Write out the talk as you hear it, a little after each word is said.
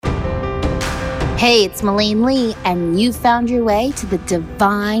Hey, it's Melaine Lee, and you found your way to the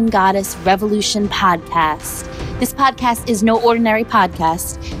Divine Goddess Revolution podcast. This podcast is no ordinary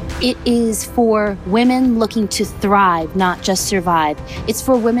podcast. It is for women looking to thrive, not just survive. It's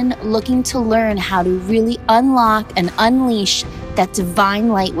for women looking to learn how to really unlock and unleash that divine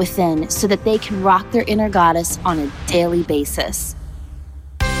light within so that they can rock their inner goddess on a daily basis.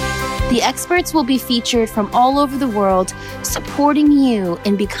 The experts will be featured from all over the world, supporting you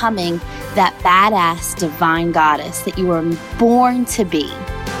in becoming that badass divine goddess that you were born to be.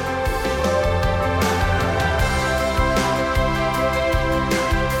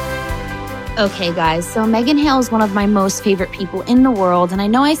 Okay, guys, so Megan Hale is one of my most favorite people in the world, and I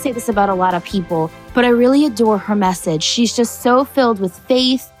know I say this about a lot of people, but I really adore her message. She's just so filled with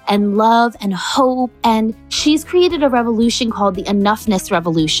faith and love and hope, and she's created a revolution called the Enoughness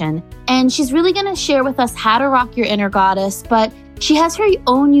Revolution, and she's really going to share with us how to rock your inner goddess, but she has her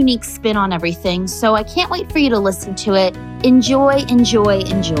own unique spin on everything, so I can't wait for you to listen to it. Enjoy, enjoy,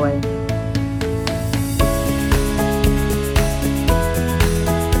 enjoy.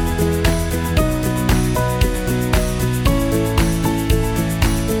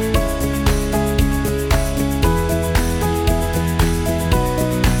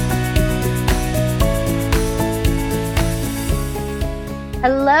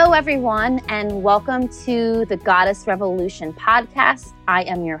 Hello, everyone, and welcome to the Goddess Revolution podcast. I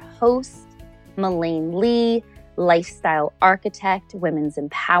am your host, Melaine Lee, lifestyle architect, women's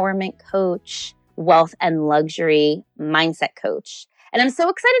empowerment coach, wealth and luxury mindset coach. And I'm so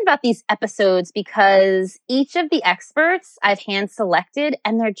excited about these episodes because each of the experts I've hand selected,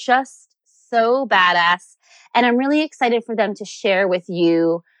 and they're just so badass. And I'm really excited for them to share with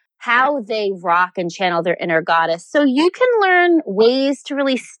you how they rock and channel their inner goddess so you can learn ways to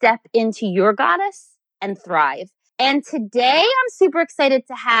really step into your goddess and thrive. And today I'm super excited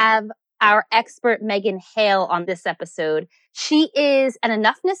to have our expert Megan Hale on this episode. She is an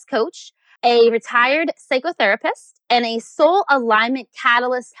enoughness coach, a retired psychotherapist, and a soul alignment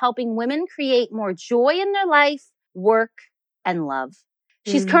catalyst helping women create more joy in their life, work, and love.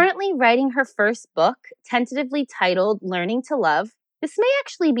 She's currently writing her first book, tentatively titled Learning to Love. This may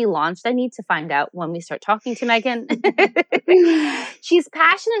actually be launched. I need to find out when we start talking to Megan. She's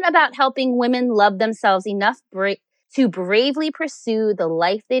passionate about helping women love themselves enough to bravely pursue the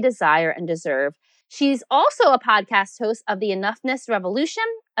life they desire and deserve. She's also a podcast host of the Enoughness Revolution,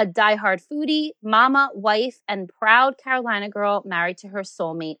 a diehard foodie, mama, wife, and proud Carolina girl married to her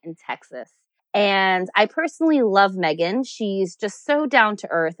soulmate in Texas. And I personally love Megan. She's just so down to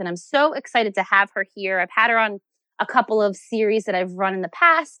earth, and I'm so excited to have her here. I've had her on a couple of series that I've run in the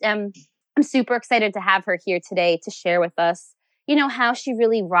past. And I'm super excited to have her here today to share with us, you know, how she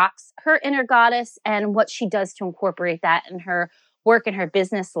really rocks her inner goddess and what she does to incorporate that in her work and her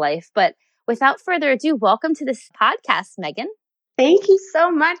business life. But without further ado, welcome to this podcast, Megan. Thank you so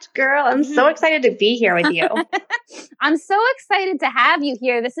much, girl. I'm so excited to be here with you. I'm so excited to have you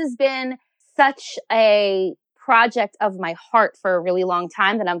here. This has been such a project of my heart for a really long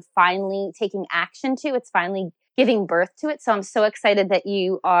time that I'm finally taking action to. It's finally giving birth to it. So I'm so excited that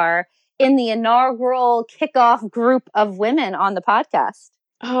you are in the inaugural kickoff group of women on the podcast.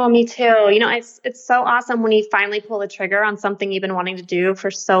 Oh, me too. You know, it's so awesome when you finally pull the trigger on something you've been wanting to do for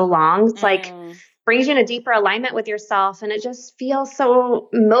so long. It's like brings you in a deeper alignment with yourself, and it just feels so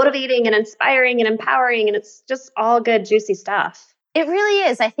motivating and inspiring and empowering, and it's just all good, juicy stuff. It really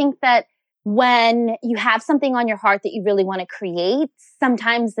is. I think that when you have something on your heart that you really want to create,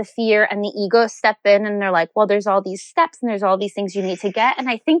 sometimes the fear and the ego step in and they're like, well, there's all these steps and there's all these things you need to get. And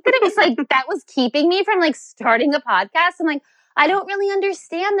I think that it was like, that was keeping me from like starting a podcast. I'm like, I don't really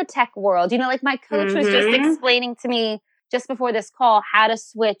understand the tech world. You know, like my coach was just explaining to me just before this call how to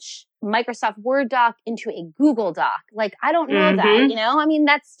switch Microsoft Word doc into a Google Doc. Like, I don't know that, you know, I mean,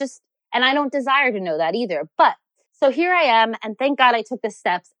 that's just, and I don't desire to know that either. But so here I am, and thank God I took the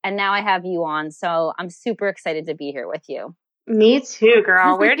steps, and now I have you on. So I'm super excited to be here with you. Me too,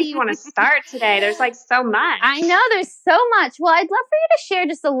 girl. Where do you want to start today? There's like so much. I know there's so much. Well, I'd love for you to share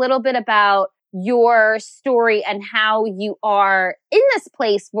just a little bit about your story and how you are in this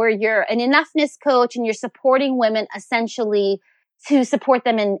place where you're an enoughness coach and you're supporting women essentially to support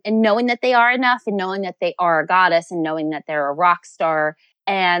them in knowing that they are enough and knowing that they are a goddess and knowing that they're a rock star.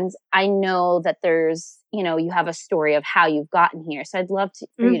 And I know that there's, you know, you have a story of how you've gotten here. So I'd love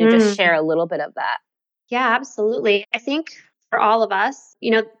for you to just share a little bit of that. Yeah, absolutely. I think for all of us, you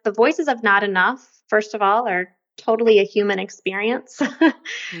know, the voices of not enough, first of all, are totally a human experience.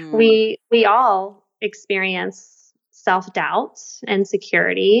 We all experience self-doubt,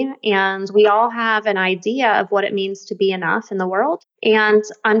 insecurity, and we all have an idea of what it means to be enough in the world. And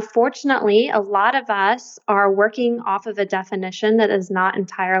unfortunately, a lot of us are working off of a definition that is not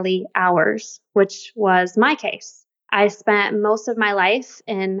entirely ours, which was my case. I spent most of my life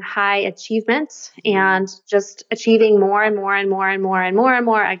in high achievement and just achieving more and more and more and more and more and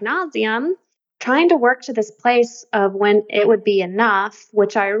more ad nauseum, trying to work to this place of when it would be enough,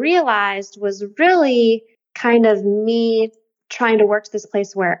 which I realized was really kind of me trying to work to this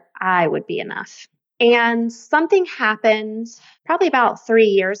place where I would be enough. And something happened probably about 3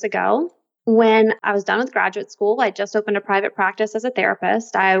 years ago when I was done with graduate school. I just opened a private practice as a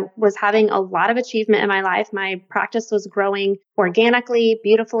therapist. I was having a lot of achievement in my life. My practice was growing organically,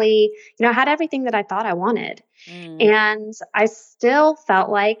 beautifully. I had everything that I thought I wanted. And I still felt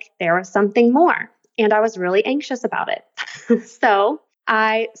like there was something more. And I was really anxious about it. So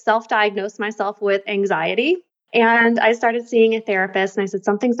I self-diagnosed myself with anxiety and I started seeing a therapist and I said,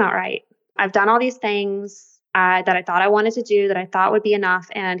 something's not right. I've done all these things that I thought I wanted to do, that I thought would be enough.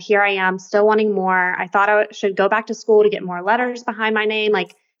 And here I am still wanting more. I thought I should go back to school to get more letters behind my name.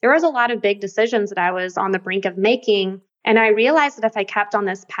 Like there was a lot of big decisions that I was on the brink of making. And I realized that if I kept on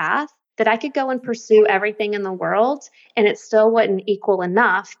this path, that I could go and pursue everything in the world and it still wouldn't equal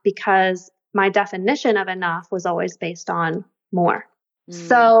enough because my definition of enough was always based on more.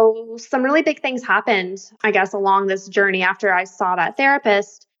 So some really big things happened, I guess, along this journey. After I saw that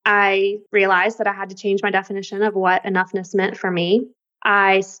therapist, I realized that I had to change my definition of what enoughness meant for me.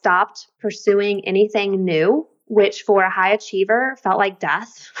 I stopped pursuing anything new, which for a high achiever felt like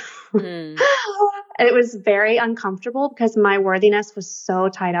death. It was very uncomfortable because my worthiness was so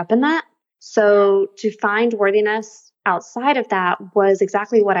tied up in that. So to find worthiness outside of that was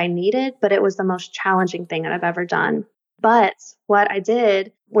exactly what I needed, but it was the most challenging thing that I've ever done. But what I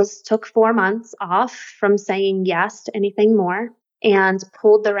did was took 4 months off from saying yes to anything more and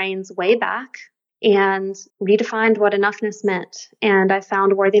pulled the reins way back and redefined what enoughness meant. And I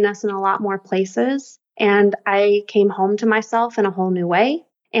found worthiness in a lot more places. And I came home to myself in a whole new way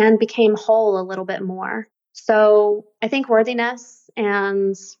and became whole a little bit more. So I think worthiness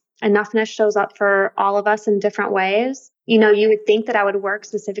and enoughness shows up for all of us in different ways. You would think that I would work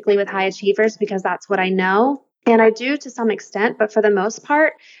specifically with high achievers because that's what I know. And I do to some extent, but for the most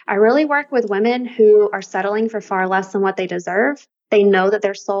part, I really work with women who are settling for far less than what they deserve. They know that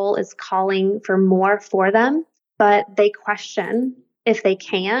their soul is calling for more for them, but they question if they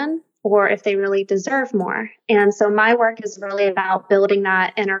can or if they really deserve more. And so my work is really about building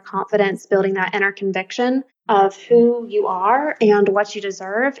that inner confidence, building that inner conviction of who you are and what you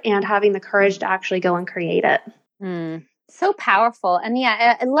deserve and having the courage to actually go and create it. So powerful. And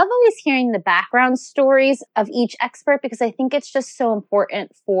yeah, I love always hearing the background stories of each expert because I think it's just so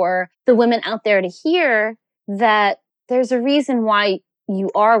important for the women out there to hear that there's a reason why you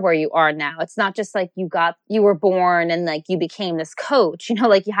are where you are now. It's not just like you were born and like you became this coach,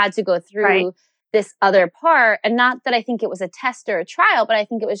 like you had to go through this other part. And not that I think it was a test or a trial, but I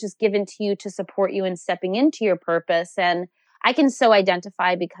think it was just given to you to support you in stepping into your purpose. And I can so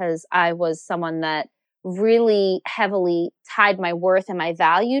identify because I was someone that really heavily tied my worth and my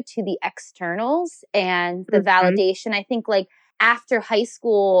value to the externals and the validation. I think like after high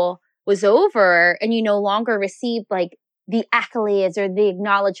school was over and you no longer received like the accolades or the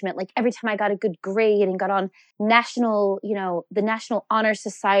acknowledgement, like every time I got a good grade and got on national, the National Honor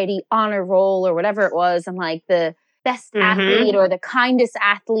Society honor roll or whatever it was, and like the best athlete or the kindest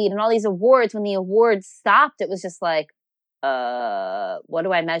athlete and all these awards, when the awards stopped, it was just like, what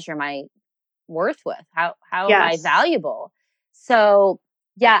do I measure my worth with? How am I valuable? So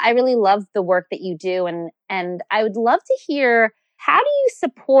yeah, I really love the work that you do. And I would love to hear, how do you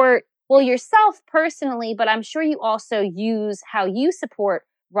support, yourself personally, but I'm sure you also use how you support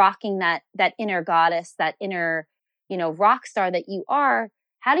rocking that inner goddess, that inner, rock star that you are.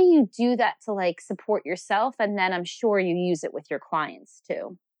 How do you do that to like support yourself? And then I'm sure you use it with your clients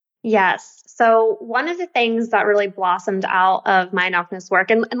too. Yes. So one of the things that really blossomed out of my enoughness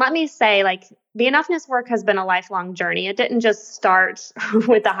work, and let me say, like, the enoughness work has been a lifelong journey. It didn't just start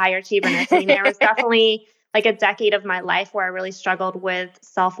with the higher achieverness. I mean, there was definitely like a decade of my life where I really struggled with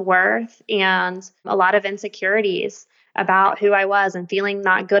self-worth and a lot of insecurities about who I was and feeling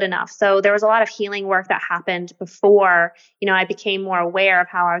not good enough. So there was a lot of healing work that happened before, I became more aware of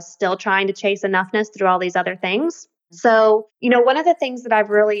how I was still trying to chase enoughness through all these other things. So, one of the things that I've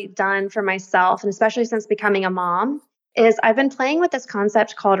really done for myself, and especially since becoming a mom, is I've been playing with this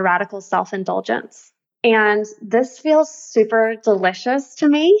concept called radical self-indulgence. And this feels super delicious to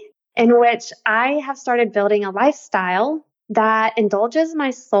me, in which I have started building a lifestyle that indulges my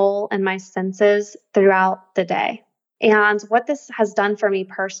soul and my senses throughout the day. And what this has done for me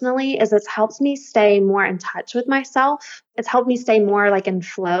personally is it's helped me stay more in touch with myself. It's helped me stay more like in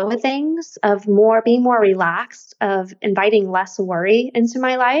flow with things, of more being more relaxed, of inviting less worry into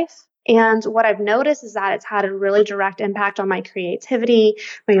my life. And what I've noticed is that it's had a really direct impact on my creativity,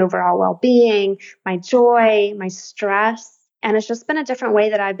 my overall well-being, my joy, my stress. And it's just been a different way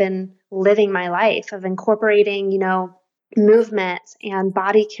that I've been living my life, of incorporating, movement and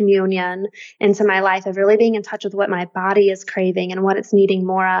body communion into my life, of really being in touch with what my body is craving and what it's needing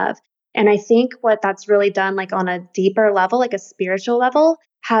more of. And I think what that's really done, like on a deeper level, like a spiritual level,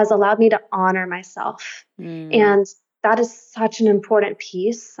 has allowed me to honor myself. And that is such an important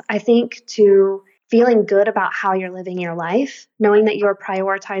piece, I think, to feeling good about how you're living your life, knowing that you're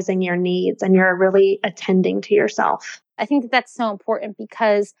prioritizing your needs and you're really attending to yourself. I think that that's so important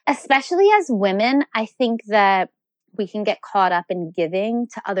because, especially as women, I think that we can get caught up in giving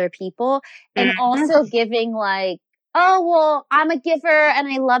to other people and also giving like, oh, well, I'm a giver and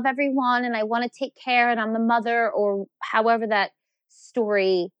I love everyone and I want to take care and I'm the mother, or however that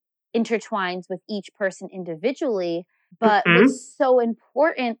story intertwines with each person individually. But what's so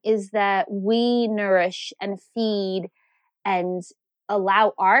important is that we nourish and feed and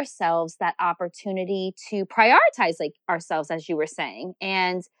allow ourselves that opportunity to prioritize like ourselves, as you were saying,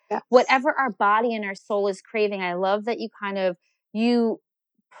 and whatever our body and our soul is craving. I love that you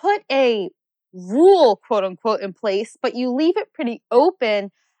put a rule, quote unquote, in place, but you leave it pretty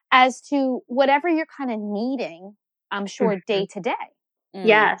open as to whatever you're kind of needing, I'm sure, day to day.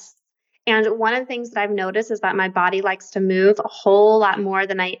 Yes. And one of the things that I've noticed is that my body likes to move a whole lot more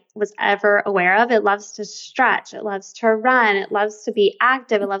than I was ever aware of. It loves to stretch. It loves to run. It loves to be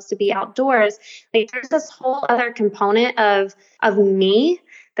active. It loves to be outdoors. Like there's this whole other component of me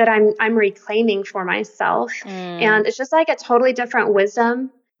that I'm reclaiming for myself. And it's just like a totally different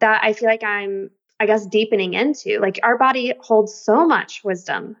wisdom that I feel like I'm, I guess, deepening into. Like our body holds so much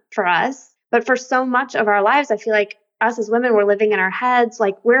wisdom for us, but for so much of our lives, I feel like us as women, we're living in our heads.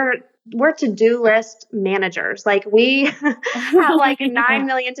 Like we're to-do list managers. Like we have like 9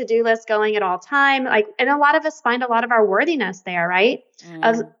 million to-do lists going at all time. Like, and a lot of us find a lot of our worthiness there, right?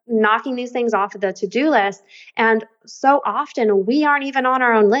 Of knocking these things off of the to-do list. And so often we aren't even on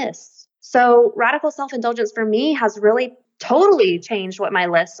our own lists. So radical self-indulgence for me has really totally changed what my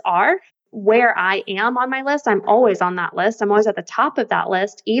lists are. Where I am on my list, I'm always on that list. I'm always at the top of that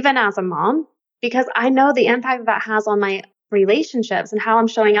list, even as a mom, because I know the impact that has on my relationships and how I'm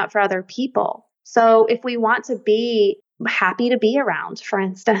showing up for other people. So if we want to be happy to be around, for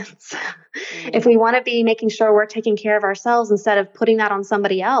instance, if we want to be making sure we're taking care of ourselves instead of putting that on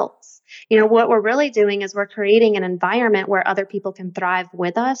somebody else, what we're really doing is we're creating an environment where other people can thrive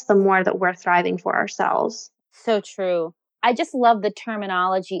with us the more that we're thriving for ourselves. So true. I just love the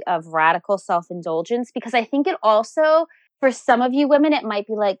terminology of radical self-indulgence because I think it also, for some of you women, it might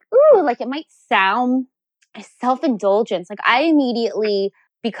be like, ooh, like it might sound self-indulgence. Like I immediately,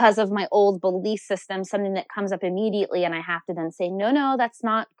 because of my old belief system, something that comes up immediately and I have to then say, no, that's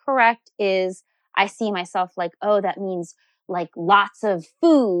not correct, is I see myself like, oh, that means like lots of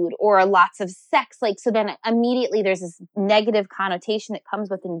food or lots of sex. Like, so then immediately there's this negative connotation that comes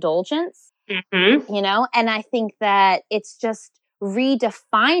with indulgence, and I think that it's just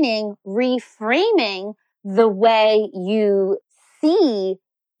redefining, reframing the way you see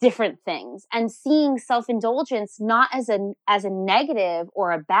different things and seeing self-indulgence not as a negative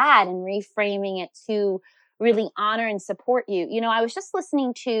or a bad, and reframing it to really honor and support you. I was just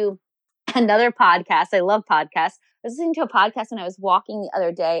listening to another podcast. I love podcasts. I was listening to a podcast when I was walking the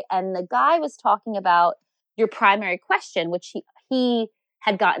other day, and the guy was talking about your primary question, which he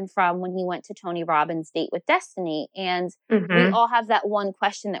had gotten from when he went to Tony Robbins' Date with Destiny. And we all have that one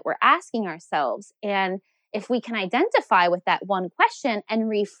question that we're asking ourselves. And if we can identify with that one question and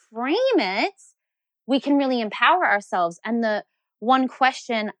reframe it, we can really empower ourselves. And the one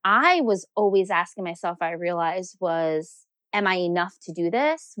question I was always asking myself, I realized, was, am I enough to do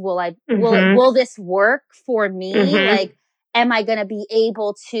this? Will this work for me? Like, am I going to be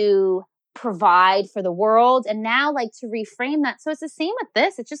able to provide for the world? And now, like, to reframe that. So it's the same with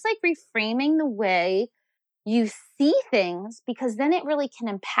this. It's just like reframing the way you see things, because then it really can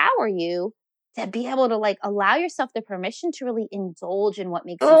empower you to be able to like allow yourself the permission to really indulge in what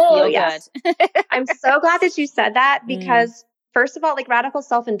makes you feel good. I'm so glad that you said that, because first of all, like radical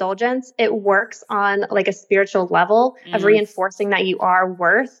self-indulgence, it works on like a spiritual level of reinforcing that you are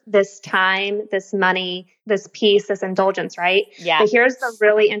worth this time, this money, this peace, this indulgence, right? Yeah. But here's the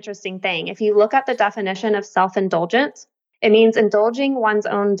really interesting thing. If you look at the definition of self-indulgence, it means indulging one's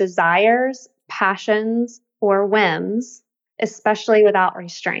own desires, passions, or whims, especially without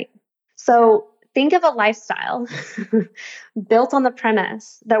restraint. So think of a lifestyle built on the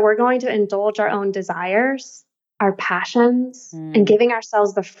premise that we're going to indulge our own desires, our passions, and giving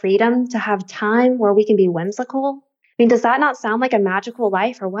ourselves the freedom to have time where we can be whimsical. I mean, does that not sound like a magical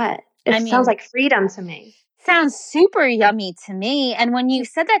life or what? It sounds like freedom to me. Sounds super yummy to me. And when you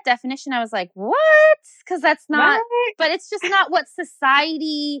said that definition, I was like, what? Because that's not, but it's just not what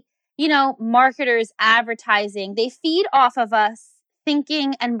society, marketers, advertising, they feed off of us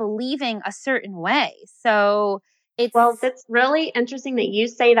thinking and believing a certain way. So it's really interesting that you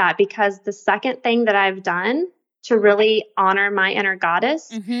say that, because the second thing that I've done to really honor my inner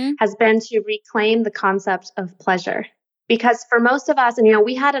goddess has been to reclaim the concept of pleasure. Because for most of us, and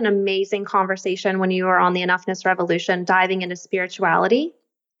we had an amazing conversation when you were on the Enoughness Revolution, diving into spirituality.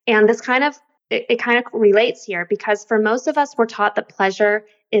 And this kind of relates here, because for most of us, we're taught that pleasure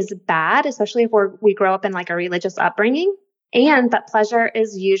is bad, especially if we grow up in like a religious upbringing, and that pleasure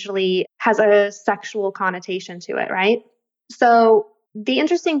is usually has a sexual connotation to it, right? So the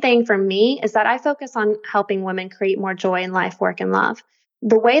interesting thing for me is that I focus on helping women create more joy in life, work, and love.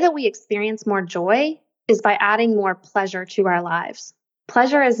 The way that we experience more joy is by adding more pleasure to our lives.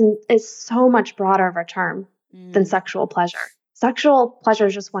 Pleasure is so much broader of a term than sexual pleasure. Sexual pleasure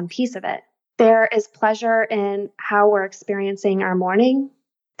is just one piece of it. There is pleasure in how we're experiencing our morning.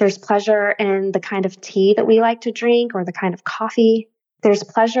 There's pleasure in the kind of tea that we like to drink or the kind of coffee. There's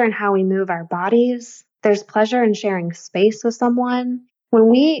pleasure in how we move our bodies. There's pleasure in sharing space with someone. When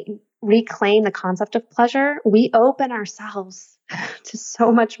we reclaim the concept of pleasure, we open ourselves to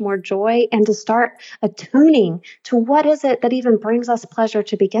so much more joy and to start attuning to what is it that even brings us pleasure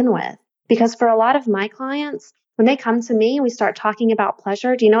to begin with. Because for a lot of my clients, when they come to me, we start talking about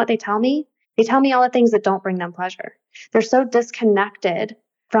pleasure. Do you know what they tell me? They tell me all the things that don't bring them pleasure. They're so disconnected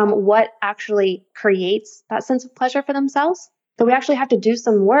from what actually creates that sense of pleasure for themselves that we actually have to do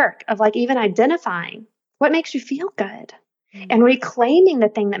some work of like even identifying what makes you feel good. And reclaiming the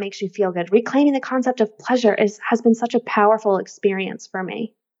thing that makes you feel good, reclaiming the concept of pleasure has been such a powerful experience for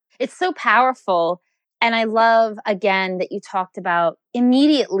me. It's so powerful. And I love, again, that you talked about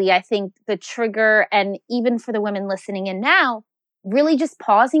immediately, I think the trigger, and even for the women listening in now, really just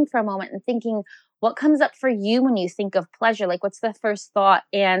pausing for a moment and thinking, what comes up for you when you think of pleasure? Like, what's the first thought?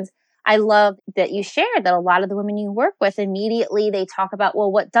 And I love that you shared that a lot of the women you work with, immediately they talk about,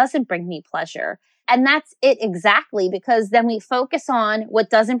 well, what doesn't bring me pleasure? And that's it exactly, because then we focus on what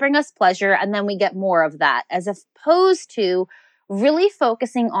doesn't bring us pleasure, and then we get more of that, as opposed to really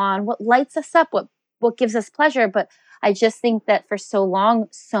focusing on what lights us up, what gives us pleasure. But I just think that for so long,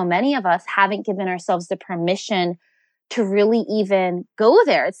 so many of us haven't given ourselves the permission to really even go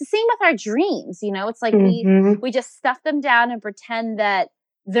there. It's the same with our dreams. It's like we just stuff them down and pretend that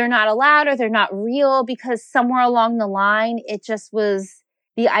they're not allowed or they're not real, because somewhere along the line, it just was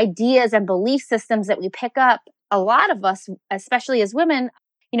the ideas and belief systems that we pick up. A lot of us, especially as women,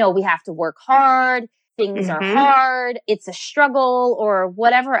 we have to work hard. Things are hard. It's a struggle, or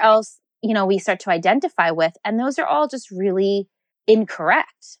whatever else, we start to identify with. And those are all just really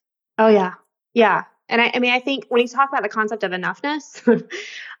incorrect. Oh, yeah. Yeah. And I think when you talk about the concept of enoughness,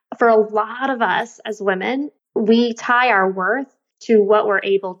 for a lot of us as women, we tie our worth to what we're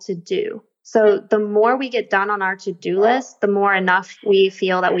able to do. So the more we get done on our to-do list, the more enough we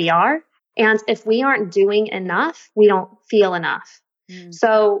feel that we are. And if we aren't doing enough, we don't feel enough.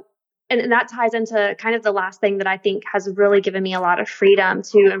 So, and that ties into kind of the last thing that I think has really given me a lot of freedom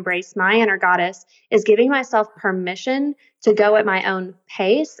to embrace my inner goddess, is giving myself permission to go at my own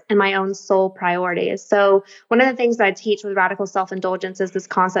pace and my own soul priorities. So one of the things that I teach with radical self-indulgence is this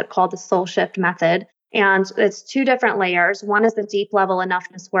concept called the soul shift method. And it's two different layers. One is the deep level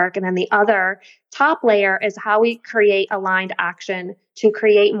enoughness work. And then the other top layer is how we create aligned action to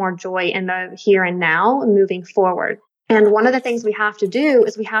create more joy in the here and now moving forward. And one of the things we have to do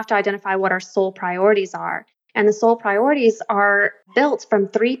is we have to identify what our soul priorities are. And the soul priorities are built from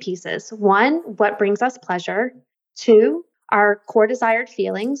three pieces. One, what brings us pleasure. Two, our core desired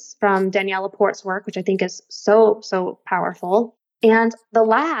feelings, from Danielle LaPorte's work, which I think is so, so powerful. And the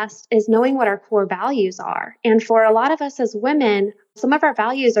last is knowing what our core values are. And for a lot of us as women, some of our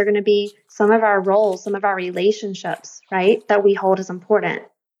values are going to be some of our roles, some of our relationships, right, that we hold as important.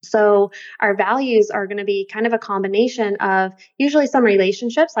 So our values are going to be kind of a combination of usually some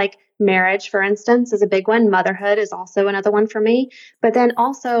relationships, like marriage, for instance, is a big one. Motherhood is also another one for me. But then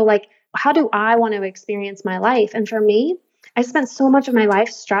also, like, how do I want to experience my life? And for me, I spent so much of my life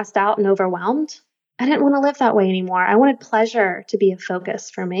stressed out and overwhelmed. I didn't want to live that way anymore. I wanted pleasure to be a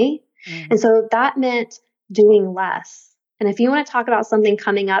focus for me. And so that meant doing less. And if you want to talk about something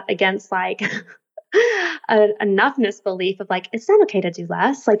coming up against like an enoughness belief of like, it's not okay to do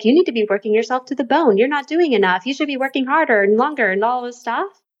less. Like, you need to be working yourself to the bone. You're not doing enough. You should be working harder and longer and all this stuff.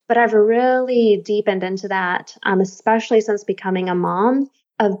 But I've really deepened into that, especially since becoming a mom,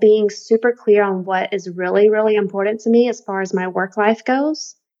 of being super clear on what is really, really important to me as far as my work life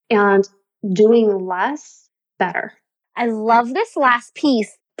goes and doing less better. I love this last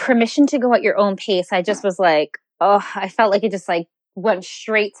piece, permission to go at your own pace. I just was like, oh, I felt like it just like went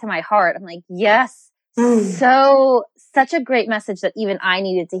straight to my heart. I'm like, yes. So such a great message that even I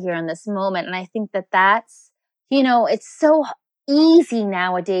needed to hear in this moment. And I think that that's, it's so easy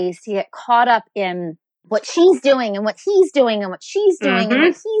nowadays to get caught up in what she's doing and what he's doing and what she's doing and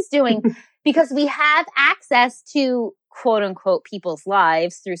what he's doing, because we have access to quote unquote people's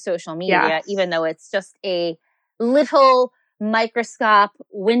lives through social media, even though it's just a little microscope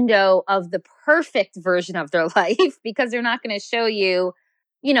window of the perfect version of their life, because they're not going to show you,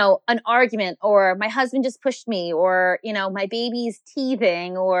 an argument, or my husband just pushed me, or, my baby's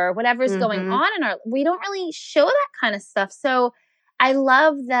teething, or whatever's going on we don't really show that kind of stuff. So I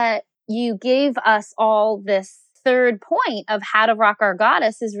love that you gave us all this third point of how to rock our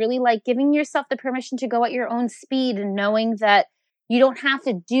goddess, is really like giving yourself the permission to go at your own speed and knowing that you don't have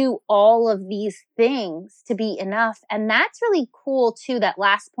to do all of these things to be enough. And that's really cool too, that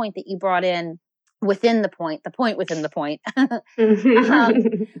last point that you brought in within the point within the point,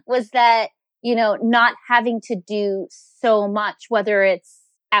 was that, not having to do so much, whether it's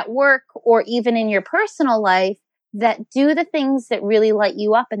at work or even in your personal life, that do the things that really light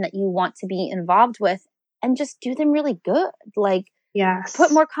you up and that you want to be involved with, and just do them really good. Like,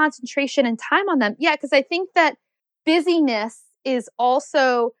 put more concentration and time on them. Yeah, because I think that busyness is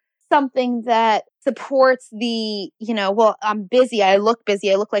also something that supports the, well, I'm busy. I look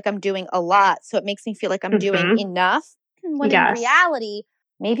like I'm doing a lot. So it makes me feel like I'm doing enough. When in reality,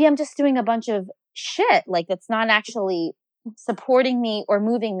 maybe I'm just doing a bunch of shit. Like, that's not actually supporting me or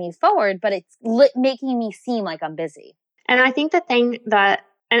moving me forward, but it's making me seem like I'm busy. And I think the thing that,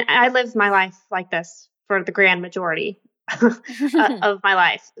 and I lived my life like this for the grand majority of my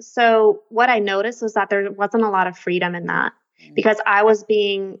life. So what I noticed was that there wasn't a lot of freedom in that, because I was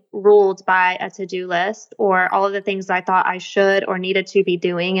being ruled by a to-do list or all of the things I thought I should or needed to be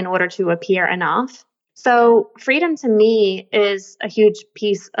doing in order to appear enough. So freedom to me is a huge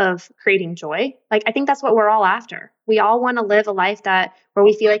piece of creating joy. Like, I think that's what we're all after. We all want to live a life where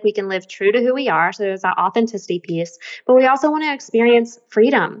we feel like we can live true to who we are. So there's that authenticity piece, but we also want to experience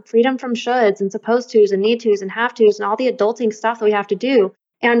freedom from shoulds and supposed tos and need tos and have tos and all the adulting stuff that we have to do.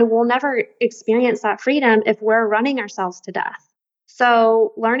 And we'll never experience that freedom if we're running ourselves to death.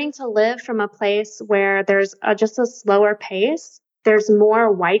 So learning to live from a place where there's just a slower pace, there's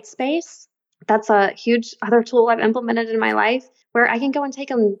more white space. That's a huge other tool I've implemented in my life, where I can go and take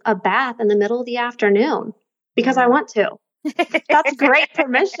a bath in the middle of the afternoon because I want to. That's great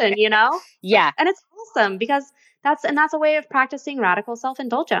permission, Yeah. And it's awesome because that's a way of practicing radical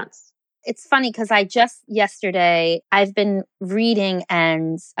self-indulgence. It's funny because yesterday, I've been reading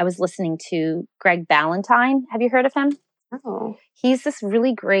and I was listening to Greg Ballantyne. Have you heard of him? Oh. He's this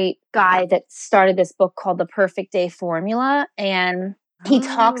really great guy that started this book called The Perfect Day Formula. And he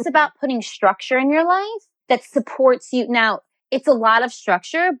talks about putting structure in your life that supports you. Now, it's a lot of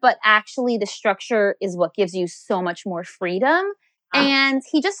structure, but actually the structure is what gives you so much more freedom. And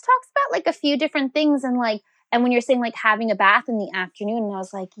he just talks about like a few different things, and when you're saying like having a bath in the afternoon, and I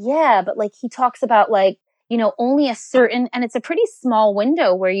was like, yeah, but like he talks about like, only a certain, and it's a pretty small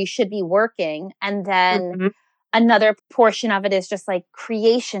window where you should be working. And then another portion of it is just like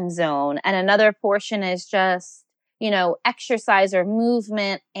creation zone. And another portion is just, exercise or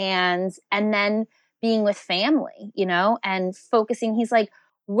movement, and then being with family, and focusing. He's like,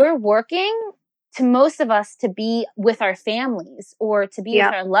 we're working to most of us to be with our families or to be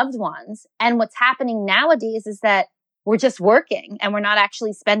with our loved ones. And what's happening nowadays is that we're just working and we're not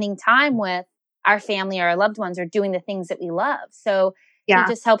actually spending time with our family or our loved ones or doing the things that we love. So it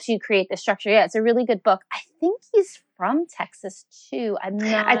just helps you create the structure. Yeah, it's a really good book. I think he's from Texas too.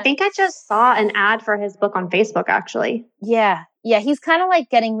 I think I just saw an ad for his book on Facebook, actually. Yeah. Yeah. He's kind of like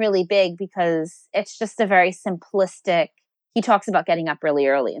getting really big because it's just a very simplistic. He talks about getting up really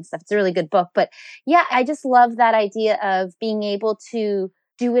early and stuff. It's a really good book. But yeah, I just love that idea of being able to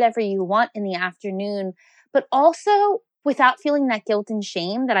do whatever you want in the afternoon, but also without feeling that guilt and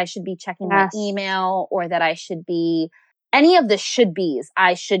shame that I should be checking my email, or that I should be any of the should be's.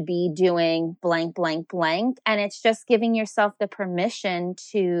 I should be doing blank, blank, blank. And it's just giving yourself the permission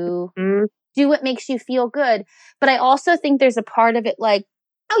to do what makes you feel good. But I also think there's a part of it like,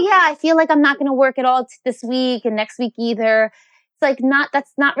 oh yeah, I feel like I'm not going to work at all this week and next week either. It's like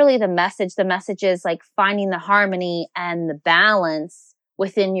that's not really the message. The message is like finding the harmony and the balance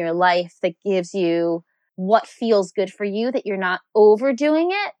within your life that gives you what feels good for you, that you're not overdoing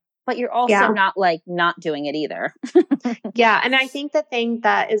it, but you're also not like not doing it either. Yeah. And I think the thing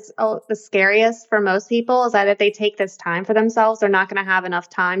that is the scariest for most people is that if they take this time for themselves, they're not going to have enough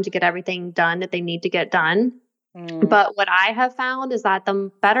time to get everything done that they need to get done. But what I have found is that the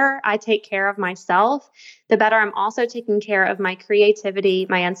better I take care of myself, the better I'm also taking care of my creativity,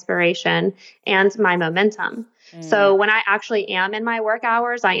 my inspiration, and my momentum. So when I actually am in my work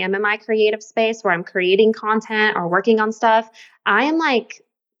hours, I am in my creative space where I'm creating content or working on stuff, I am like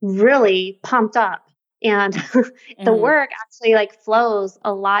really pumped up. And the work actually like flows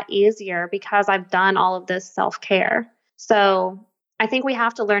a lot easier because I've done all of this self-care. So I think we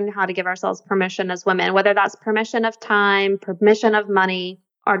have to learn how to give ourselves permission as women, whether that's permission of time, permission of money,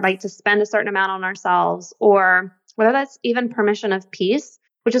 or like to spend a certain amount on ourselves, or whether that's even permission of peace,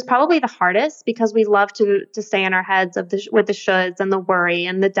 which is probably the hardest because we love to stay in our heads with the shoulds and the worry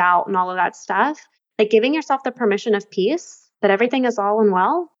and the doubt and all of that stuff. Like giving yourself the permission of peace that everything is all and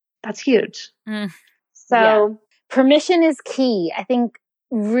well, that's huge. So permission is key. I think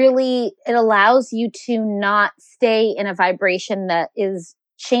really it allows you to not stay in a vibration that is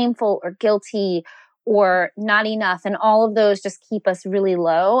shameful or guilty or not enough. And all of those just keep us really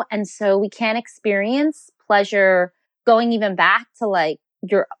low. And so we can't experience pleasure, going even back to like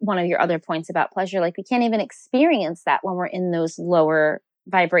one of your other points about pleasure. Like we can't even experience that when we're in those lower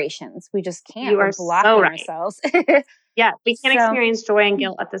vibrations. We just can't. We're blocking so right. ourselves. Yeah. We can't experience joy and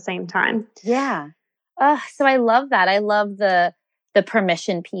guilt at the same time. Yeah. So I love that. I love the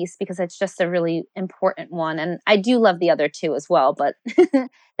permission piece because it's just a really important one. And I do love the other two as well, but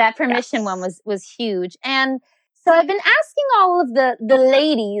that permission one was huge. And so I've been asking all of the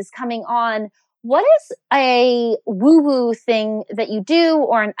ladies coming on, what is a woo-woo thing that you do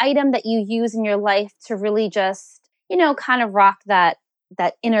or an item that you use in your life to really just, kind of rock that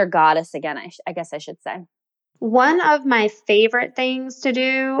inner goddess again, I guess I should say. One of my favorite things to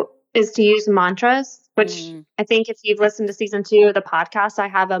do is to use mantras, which I think if you've listened to season 2 of the podcast, I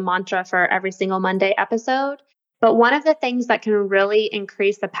have a mantra for every single Monday episode. But one of the things that can really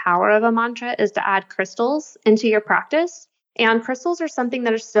increase the power of a mantra is to add crystals into your practice. And crystals are something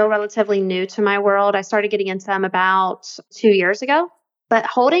that are still relatively new to my world. I started getting into them about 2 years ago. But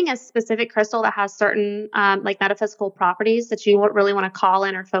holding a specific crystal that has certain like metaphysical properties that you really want to call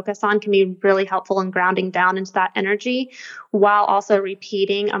in or focus on can be really helpful in grounding down into that energy while also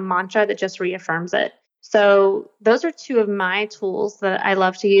repeating a mantra that just reaffirms it. So those are 2 of my tools that I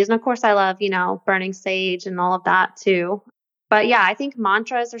love to use. And of course, I love, burning sage and all of that too. But yeah, I think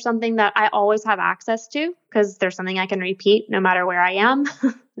mantras are something that I always have access to because there's something I can repeat no matter where I am.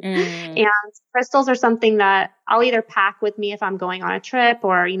 And crystals are something that I'll either pack with me if I'm going on a trip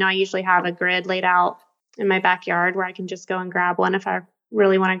or, I usually have a grid laid out in my backyard where I can just go and grab one if I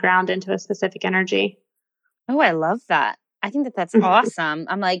really want to ground into a specific energy. Oh, I love that. I think that's awesome.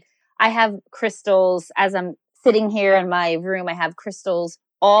 I'm like, I have crystals as I'm sitting here in my room. I have crystals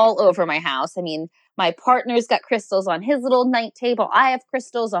all over my house. I mean, my partner's got crystals on his little night table. I have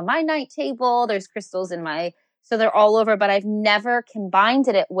crystals on my night table. There's crystals so they're all over, but I've never combined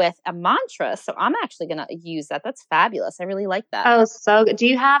it with a mantra. So I'm actually going to use that. That's fabulous. I really like that. Oh, so good. Do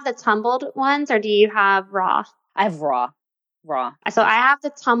you have the tumbled ones or do you have raw? I have raw. So I have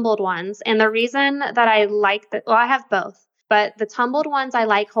the tumbled ones. And the reason that I like I have both. But the tumbled ones I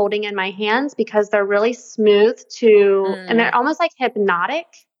like holding in my hands because they're really smooth and they're almost like hypnotic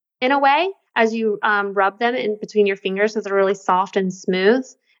in a way as you rub them in between your fingers because they're really soft and smooth.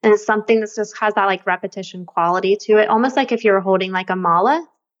 And it's something that just has that like repetition quality to it, almost like if you were holding like a mala,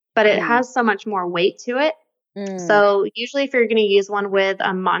 but it has so much more weight to it. So usually if you're going to use one with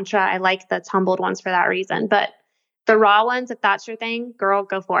a mantra, I like the tumbled ones for that reason. But the raw ones, if that's your thing, girl,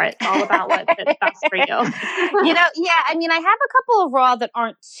 go for it. It's all about what fits best for you. I mean, I have a couple of raw that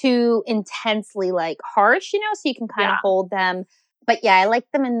aren't too intensely like harsh, so you can kind of hold them. But yeah, I like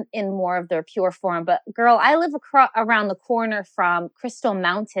them in more of their pure form. But girl, I live around the corner from Crystal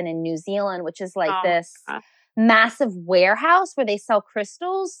Mountain in New Zealand, which is like this massive warehouse where they sell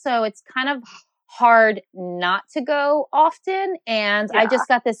crystals. So it's kind of hard not to go often. And I just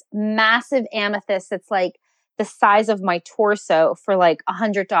got this massive amethyst that's like the size of my torso for like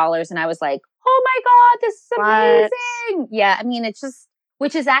 $100. And I was like, oh my God, this is amazing. Yeah. I mean,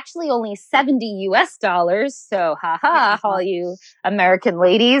 which is actually only $70 US. So all you American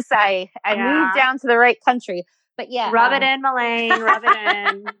ladies, I moved down to the right country. But yeah. Rub it in, Melaine, rub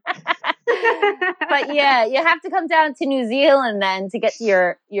it in. But yeah, you have to come down to New Zealand then to get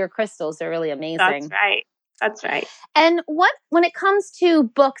your crystals. They're really amazing. That's right. That's right. And when it comes to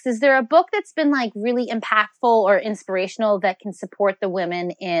books, is there a book that's been like really impactful or inspirational that can support the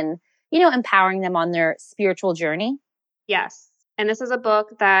women in, empowering them on their spiritual journey? Yes. And this is a book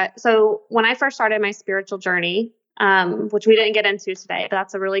so when I first started my spiritual journey, which we didn't get into today, but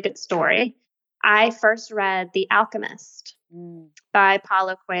that's a really good story. I first read The Alchemist by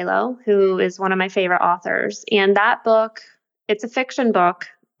Paulo Coelho, who is one of my favorite authors. And that book, it's a fiction book,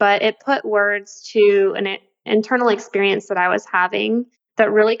 but it put words to an internal experience that I was having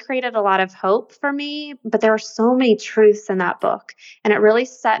that really created a lot of hope for me. But there were so many truths in that book, and it really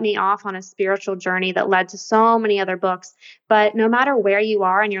set me off on a spiritual journey that led to so many other books. But no matter where you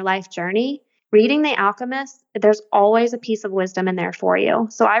are in your life journey, reading The Alchemist, there's always a piece of wisdom in there for you.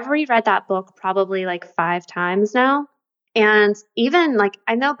 So I've reread that book probably like 5 times now. And even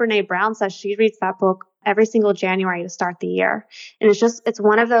I know Brene Brown says she reads that book every single January to start the year. And it's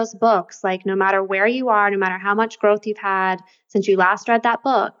one of those books, no matter where you are, no matter how much growth you've had since you last read that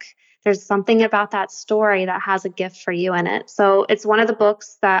book, there's something about that story that has a gift for you in it. So it's one of the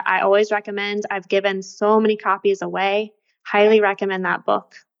books that I always recommend. I've given so many copies away. Highly recommend that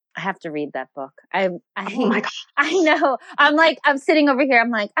book. I have to read that book. Oh my God. I know. I'm sitting over here. I'm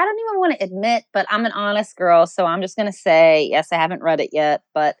like, I don't even want to admit, but I'm an honest girl. So I'm just going to say, yes, I haven't read it yet,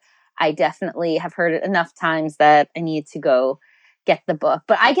 but I definitely have heard it enough times that I need to go get the book.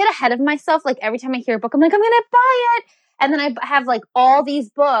 But I get ahead of myself. Every time I hear a book, I'm like, I'm going to buy it. And then I have all these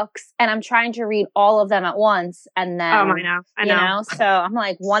books and I'm trying to read all of them at once. And then, I know. So I'm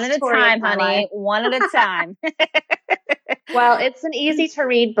like, one at a time, honey, one at a time. Well, it's an easy to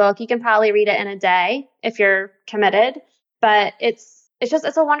read book. You can probably read it in a day if you're committed, but it's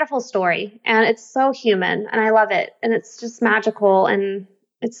a wonderful story and it's so human and I love it. And it's just magical and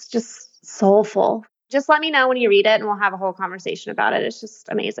it's just soulful. Just let me know when you read it and we'll have a whole conversation about it. It's just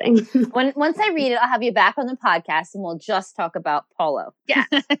amazing. Once I read it, I'll have you back on the podcast and we'll just talk about Paulo. Yes.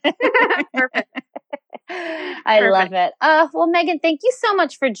 Perfect. I love it. Well, Megan, thank you so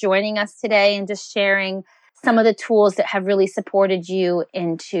much for joining us today and just sharing some of the tools that have really supported you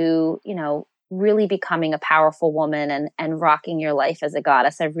into, really becoming a powerful woman and rocking your life as a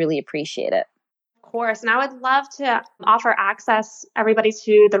goddess. I really appreciate it. Of course. And I would love to offer everybody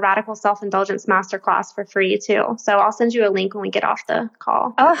to the Radical Self-Indulgence Masterclass for free too. So I'll send you a link when we get off the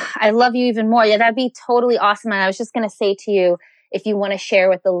call. Oh, I love you even more. Yeah, that'd be totally awesome. And I was just going to say to you, if you want to share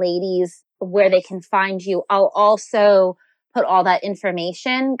with the ladies where they can find you, I'll also put all that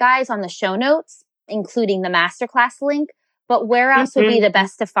information, guys, on the show notes, including the masterclass link. But where else would be the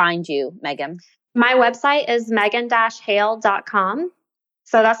best to find you, Megan? My website is megan-hale.com.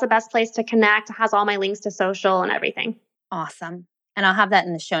 So that's the best place to connect. It has all my links to social and everything. Awesome. And I'll have that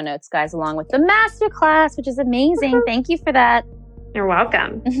in the show notes, guys, along with the masterclass, which is amazing. Thank you for that. You're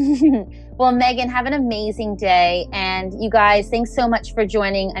welcome. Well, Megan, have an amazing day. And you guys, thanks so much for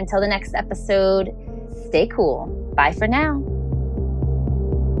joining. Until the next episode, stay cool. Bye for now.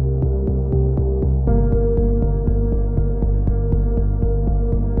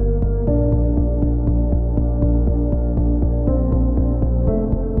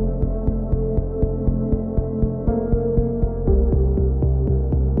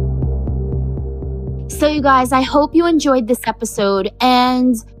 So you guys, I hope you enjoyed this episode.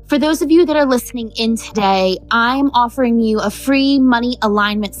 And for those of you that are listening in today, I'm offering you a free money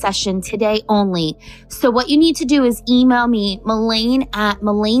alignment session today only. So what you need to do is email me,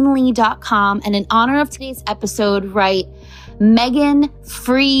 Melaine@MelaineLee.com. And in honor of today's episode, write Megan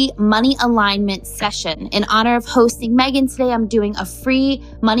free money alignment session. In honor of hosting Megan today, I'm doing a free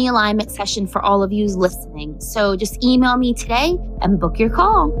money alignment session for all of you listening. So just email me today and book your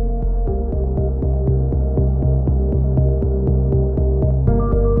call.